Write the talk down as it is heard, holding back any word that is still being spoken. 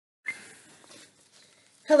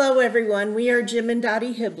Hello, everyone. We are Jim and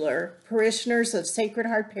Dottie Hibbeler, parishioners of Sacred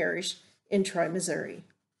Heart Parish in Troy, Missouri.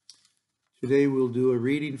 Today we'll do a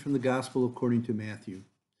reading from the Gospel according to Matthew.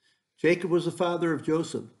 Jacob was the father of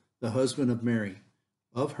Joseph, the husband of Mary.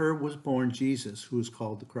 Of her was born Jesus, who is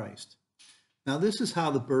called the Christ. Now this is how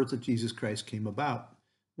the birth of Jesus Christ came about.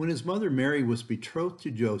 When his mother Mary was betrothed to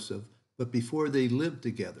Joseph, but before they lived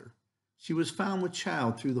together, she was found with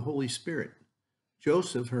child through the Holy Spirit.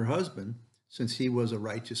 Joseph, her husband, since he was a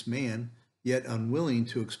righteous man, yet unwilling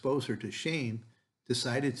to expose her to shame,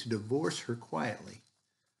 decided to divorce her quietly.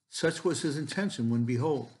 Such was his intention when,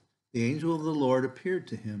 behold, the angel of the Lord appeared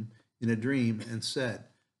to him in a dream and said,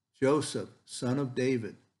 Joseph, son of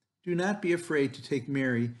David, do not be afraid to take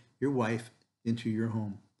Mary, your wife, into your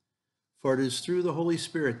home. For it is through the Holy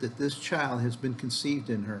Spirit that this child has been conceived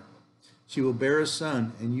in her. She will bear a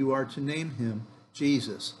son, and you are to name him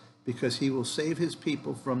Jesus, because he will save his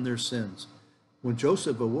people from their sins. When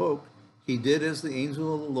Joseph awoke, he did as the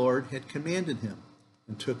angel of the Lord had commanded him,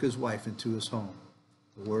 and took his wife into his home.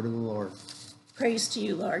 The word of the Lord. Praise to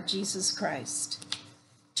you, Lord Jesus Christ.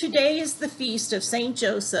 Today is the feast of Saint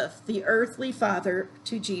Joseph, the earthly father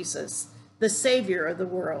to Jesus, the Savior of the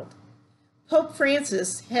world. Pope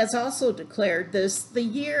Francis has also declared this the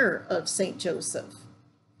year of Saint Joseph.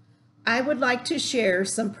 I would like to share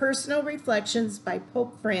some personal reflections by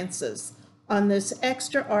Pope Francis on this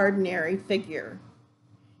extraordinary figure.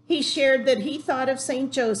 He shared that he thought of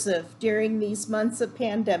Saint Joseph during these months of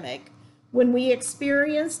pandemic, when we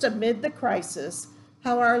experienced amid the crisis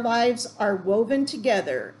how our lives are woven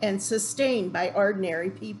together and sustained by ordinary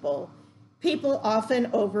people, people often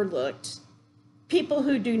overlooked, people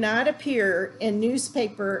who do not appear in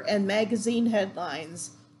newspaper and magazine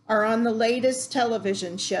headlines or on the latest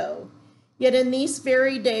television show, yet in these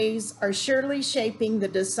very days are surely shaping the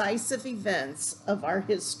decisive events of our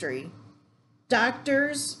history.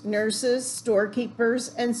 Doctors, nurses,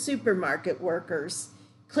 storekeepers, and supermarket workers,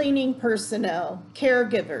 cleaning personnel,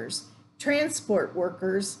 caregivers, transport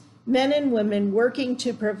workers, men and women working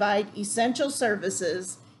to provide essential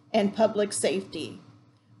services and public safety,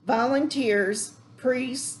 volunteers,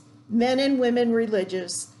 priests, men and women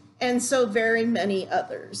religious, and so very many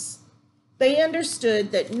others. They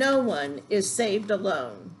understood that no one is saved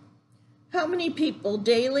alone. How many people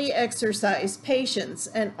daily exercise patience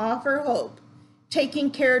and offer hope, taking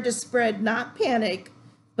care to spread not panic,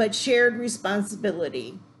 but shared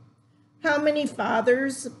responsibility? How many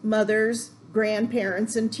fathers, mothers,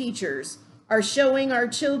 grandparents, and teachers are showing our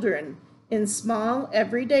children in small,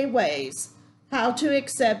 everyday ways how to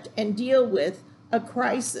accept and deal with a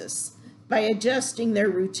crisis by adjusting their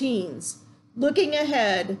routines, looking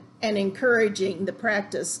ahead, and encouraging the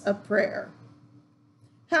practice of prayer?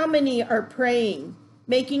 How many are praying,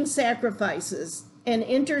 making sacrifices, and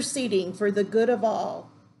interceding for the good of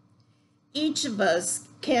all? Each of us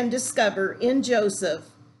can discover in Joseph,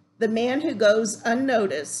 the man who goes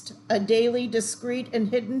unnoticed, a daily discreet and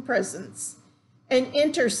hidden presence, an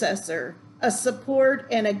intercessor, a support,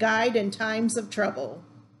 and a guide in times of trouble.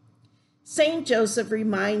 Saint Joseph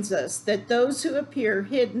reminds us that those who appear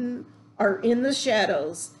hidden or in the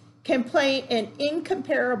shadows can play an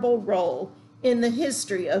incomparable role in the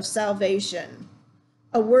history of salvation.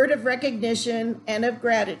 A word of recognition and of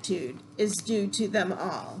gratitude is due to them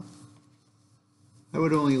all. I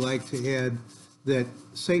would only like to add that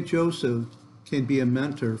St. Joseph can be a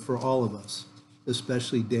mentor for all of us,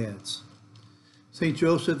 especially dads. St.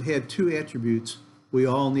 Joseph had two attributes we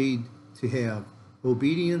all need to have: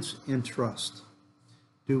 obedience and trust.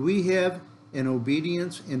 Do we have an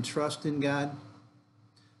obedience and trust in God?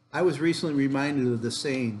 I was recently reminded of the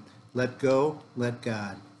saying, let go, let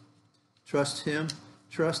God. Trust him,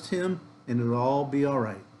 and it'll all be all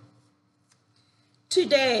right.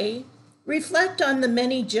 Today, reflect on the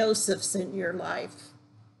many Josephs in your life.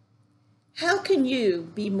 How can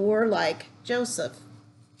you be more like Joseph?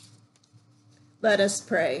 Let us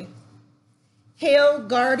pray. Hail,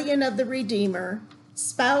 guardian of the Redeemer,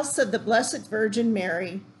 spouse of the Blessed Virgin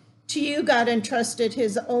Mary, to you God entrusted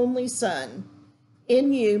his only Son.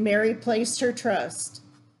 In you Mary placed her trust.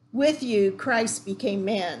 With you Christ became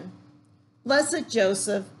man. Blessed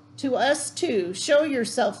Joseph, to us too show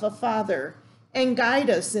yourself a father and guide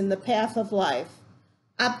us in the path of life.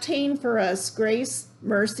 Obtain for us grace,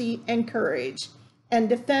 mercy, and courage, and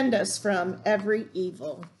defend us from every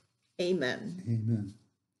evil. Amen. Amen.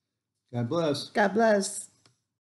 God bless. God bless.